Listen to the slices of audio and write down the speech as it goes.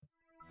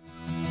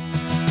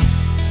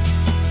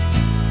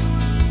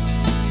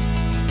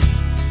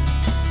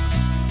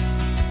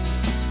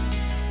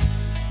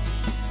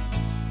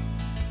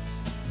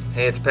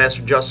Hey, it's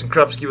Pastor Justin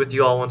Krupski with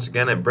you all once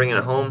again at Bringing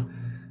It Home.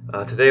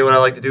 Today what I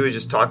like to do is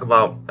just talk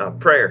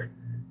about prayer.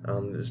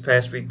 This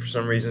past week, for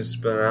some reason, it's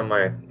been on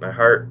my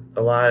heart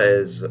a lot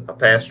as a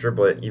pastor,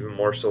 but even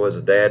more so as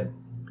a dad.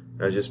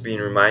 I was just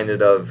being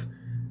reminded of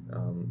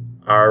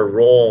our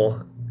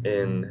role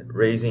in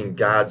raising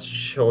God's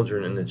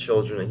children and the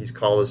children that He's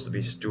called us to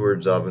be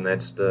stewards of, and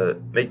that's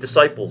to make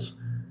disciples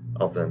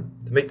of them.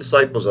 To make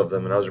disciples of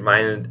them. And I was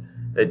reminded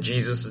that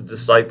Jesus'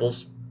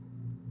 disciples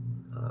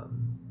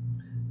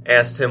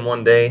asked Him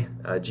one day,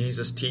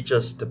 Jesus, teach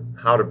us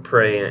how to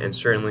pray. And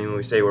certainly when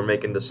we say we're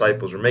making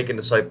disciples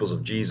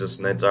of Jesus,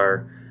 and that's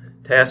our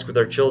task with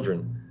our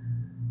children.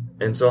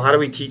 And so how do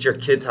we teach our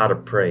kids how to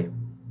pray?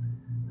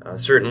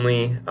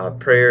 Certainly,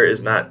 prayer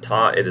is not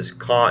taught, it is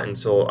caught. And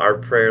so our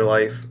prayer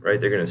life,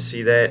 right, they're going to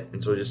see that.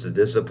 And so just the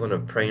discipline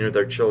of praying with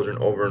our children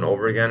over and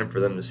over again, and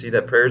for them to see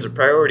that prayer is a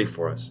priority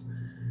for us.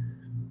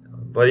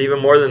 But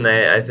even more than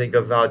that, I think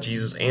of how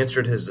Jesus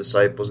answered His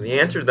disciples, and He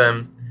answered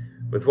them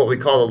with what we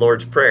call the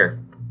Lord's Prayer.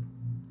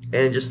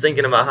 And just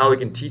thinking about how we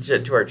can teach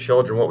it to our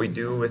children, what we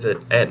do with it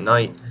at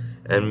night.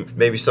 And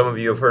maybe some of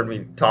you have heard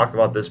me talk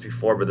about this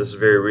before, but this is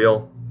very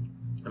real.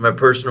 And my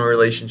personal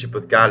relationship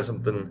with God is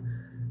something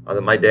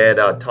that my dad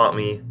taught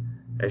me.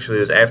 Actually,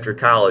 it was after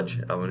college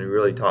when he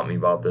really taught me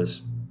about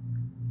this.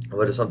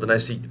 But it's something I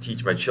seek to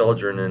teach my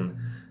children. And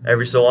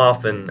every so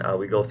often,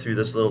 we go through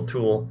this little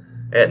tool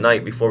at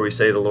night before we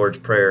say the Lord's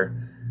Prayer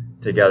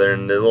together.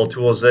 And the little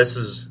tool is this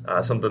is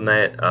something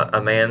that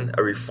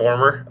a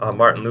reformer,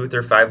 Martin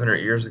Luther, 500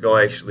 years ago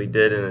actually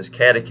did in his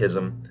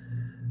catechism,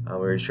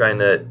 where he's trying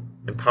to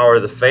empower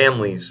the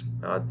families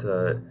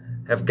to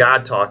have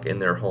God talk in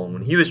their home.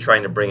 And he was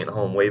trying to bring it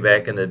home way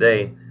back in the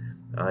day.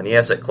 And he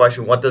asked that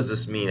question, what does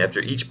this mean? After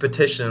each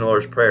petition in the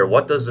Lord's Prayer,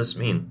 what does this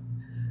mean?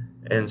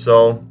 And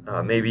so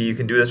maybe you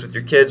can do this with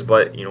your kids,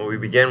 but we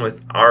begin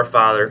with Our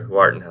Father who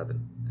art in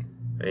heaven.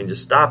 And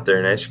just stop there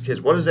and ask your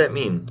kids, what does that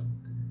mean?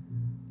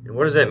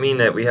 What does that mean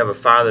that we have a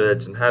Father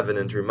that's in heaven,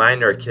 and to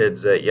remind our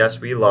kids that,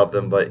 yes, we love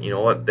them, but you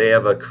know what? They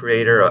have a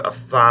Creator, a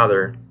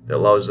Father that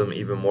loves them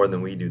even more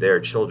than we do. They are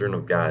children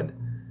of God.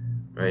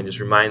 Right? And just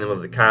remind them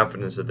of the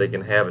confidence that they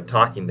can have in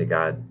talking to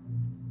God.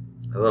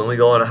 And then we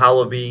go on,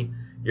 hallowed be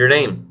your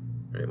name.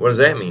 Right? What does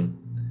that mean?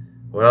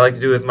 What I like to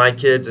do with my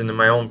kids and in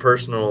my own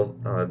personal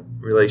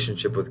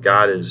relationship with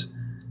God is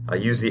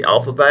use the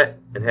alphabet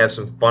and have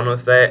some fun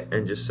with that,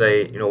 and just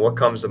say, what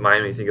comes to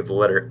mind when you think of the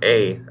letter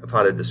A of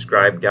how to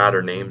describe God,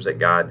 or names that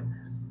God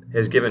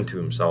has given to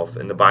Himself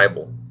in the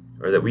Bible,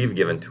 or that we've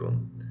given to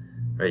Him.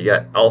 Right? You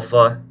got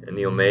Alpha and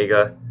the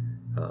Omega,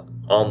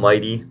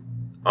 Almighty,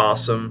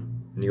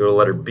 Awesome, and you go to the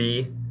letter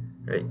B.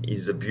 Right?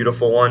 He's the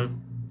beautiful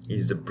one.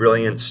 He's the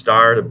brilliant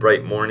star, the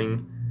bright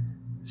morning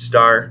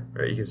star.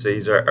 Right? You can say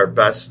He's our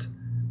best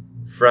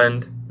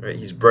friend. Right?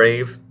 He's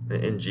brave.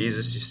 In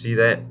Jesus, you see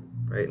that.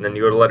 Right? And then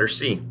you go to letter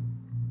C.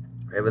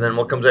 Right? But then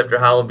what comes after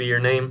hallowed be your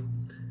name?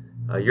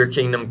 Your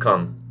kingdom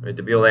come. Right?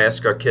 To be able to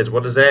ask our kids,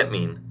 what does that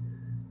mean?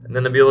 And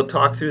then to be able to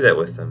talk through that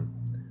with them.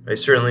 Right?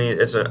 Certainly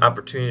it's an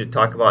opportunity to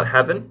talk about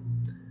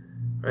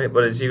heaven. Right?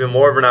 But it's even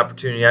more of an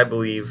opportunity, I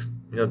believe,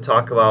 to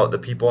talk about the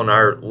people in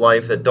our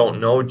life that don't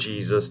know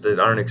Jesus, that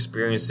aren't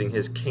experiencing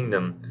His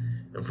kingdom,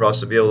 and for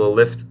us to be able to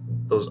lift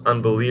those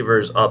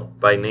unbelievers up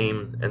by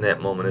name in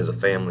that moment as a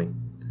family.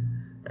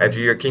 After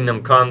your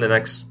kingdom come, the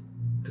next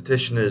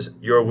petition is,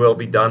 your will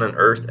be done on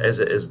earth as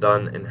it is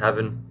done in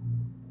heaven.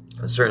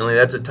 And certainly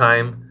that's a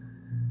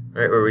time,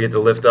 right, where we get to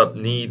lift up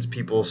needs,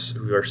 people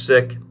who are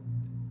sick,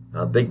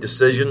 big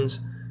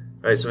decisions.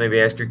 Right? So maybe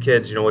ask your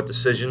kids, what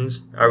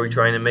decisions are we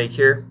trying to make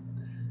here?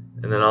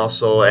 And then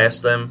also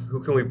ask them,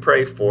 who can we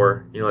pray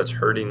for, that's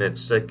hurting,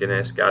 that's sick, and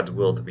ask God's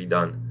will to be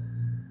done.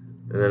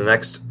 And then the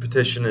next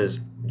petition is,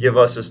 give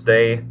us this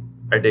day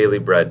our daily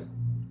bread.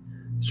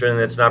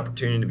 Certainly that's an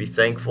opportunity to be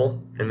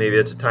thankful, and maybe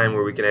it's a time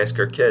where we can ask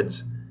our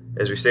kids,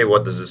 as we say,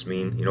 what does this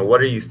mean?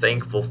 What are you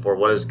thankful for?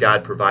 What has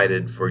God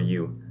provided for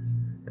you?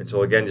 And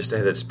so again, just to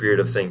have that spirit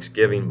of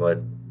thanksgiving. But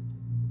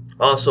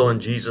also, and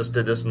Jesus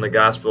did this in the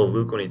Gospel of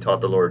Luke when He taught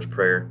the Lord's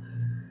Prayer.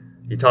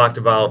 He talked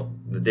about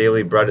the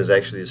daily bread is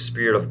actually the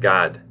Spirit of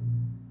God.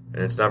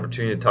 And it's an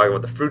opportunity to talk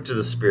about the fruits of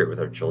the Spirit with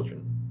our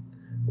children.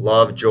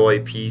 Love, joy,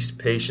 peace,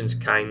 patience,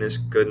 kindness,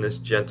 goodness,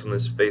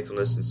 gentleness,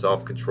 faithfulness, and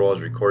self-control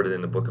as recorded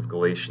in the book of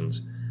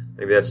Galatians.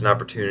 Maybe that's an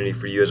opportunity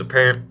for you as a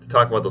parent to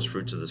talk about those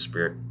fruits of the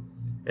Spirit.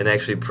 And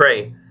actually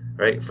pray,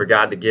 right, for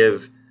God to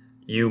give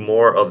you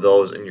more of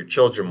those and your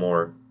children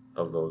more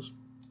of those.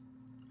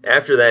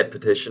 After that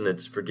petition,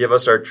 it's forgive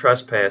us our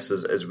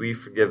trespasses as we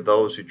forgive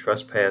those who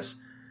trespass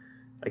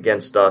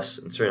against us.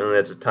 And certainly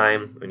that's a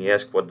time when you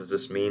ask, what does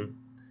this mean?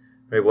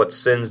 Right? What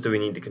sins do we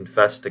need to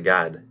confess to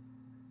God?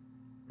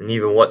 And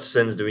even what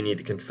sins do we need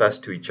to confess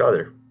to each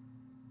other?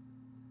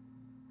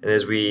 And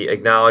as we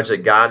acknowledge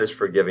that God is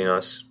forgiving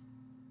us,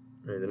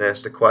 right, then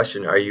ask the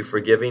question, are you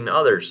forgiving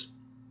others?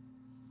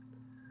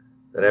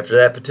 Then after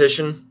that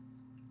petition,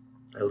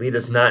 lead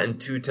us not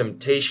into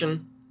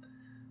temptation.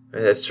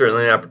 Right, that's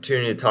certainly an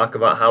opportunity to talk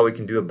about how we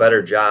can do a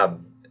better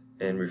job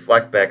and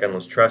reflect back on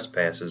those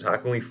trespasses. How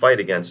can we fight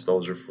against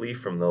those or flee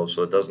from those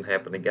so it doesn't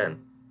happen again?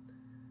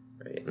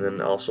 Right? And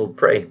then also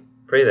pray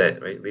that,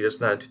 right? Lead us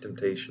not into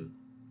temptation.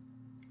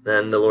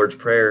 Then the Lord's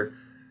Prayer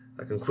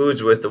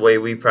concludes with the way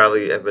we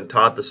probably have been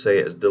taught to say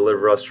it is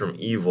deliver us from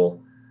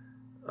evil.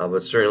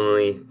 But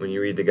certainly when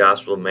you read the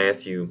Gospel of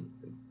Matthew,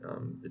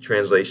 the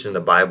translation in the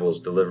Bible is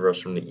deliver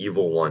us from the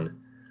evil one.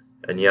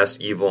 And yes,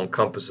 evil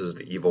encompasses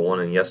the evil one,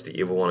 and yes, the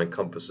evil one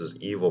encompasses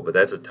evil, but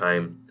that's a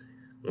time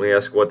when we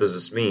ask, what does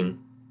this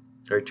mean?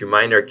 Right, to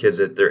remind our kids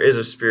that there is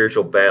a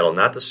spiritual battle,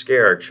 not to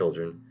scare our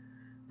children,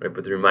 right,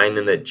 but to remind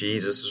them that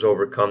Jesus has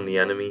overcome the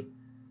enemy,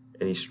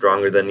 and he's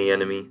stronger than the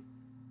enemy,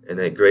 and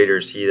that greater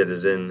is he that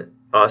is in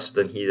us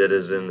than he that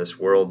is in this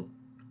world.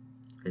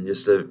 And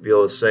just to be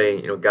able to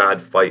say,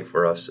 God, fight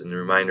for us, and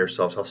remind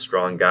ourselves how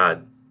strong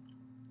God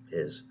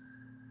is.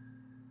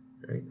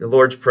 Right? The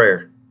Lord's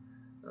Prayer.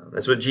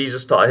 That's what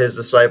Jesus taught his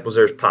disciples.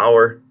 There's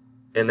power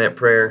in that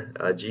prayer.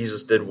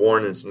 Jesus did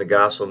warn us in the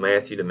Gospel of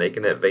Matthew to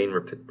making that vain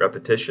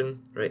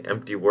repetition, right?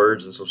 Empty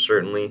words. And so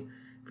certainly,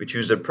 if we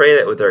choose to pray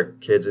that with our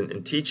kids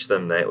and teach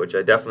them that, which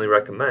I definitely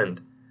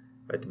recommend,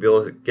 right, to be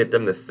able to get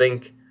them to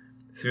think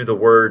through the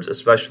words,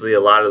 especially a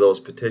lot of those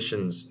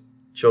petitions,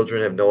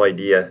 children have no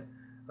idea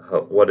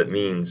what it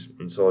means.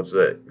 And so it's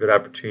a good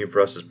opportunity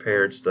for us as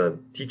parents to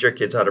teach our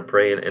kids how to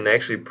pray and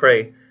actually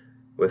pray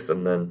with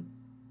them then.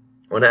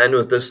 I want to end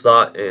with this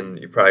thought, and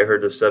you've probably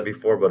heard this said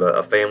before, but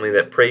a family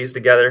that prays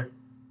together,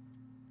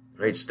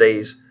 right,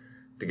 stays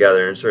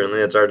together. And certainly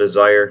that's our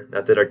desire,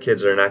 not that our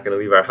kids are not going to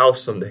leave our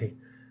house someday,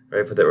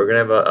 right, but that we're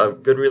going to have a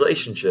good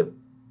relationship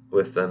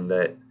with them.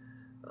 That,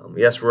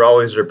 yes, we're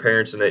always their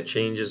parents, and that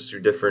changes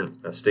through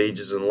different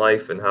stages in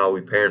life and how we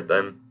parent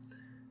them,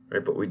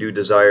 right, but we do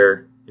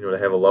desire, to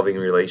have a loving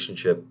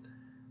relationship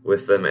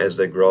with them as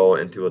they grow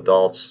into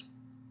adults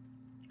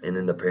and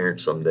into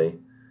parents someday.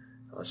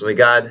 So may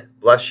God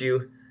bless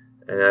you,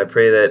 and I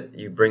pray that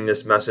you bring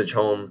this message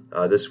home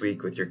this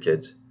week with your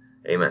kids.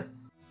 Amen.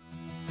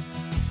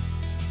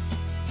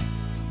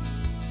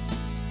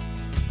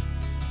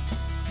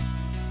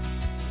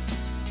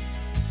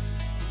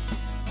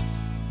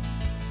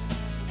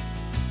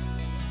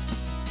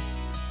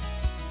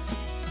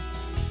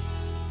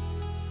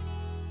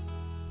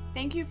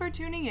 Thank you for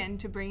tuning in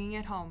to Bringing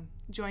It Home.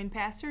 Join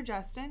Pastor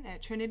Justin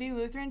at Trinity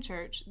Lutheran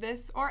Church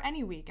this or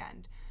any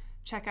weekend.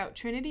 Check out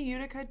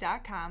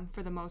TrinityUtica.com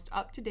for the most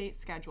up-to-date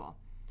schedule.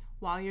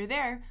 While you're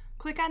there,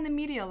 click on the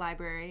Media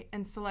Library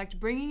and select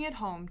Bringing It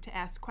Home to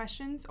ask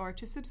questions or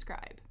to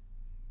subscribe.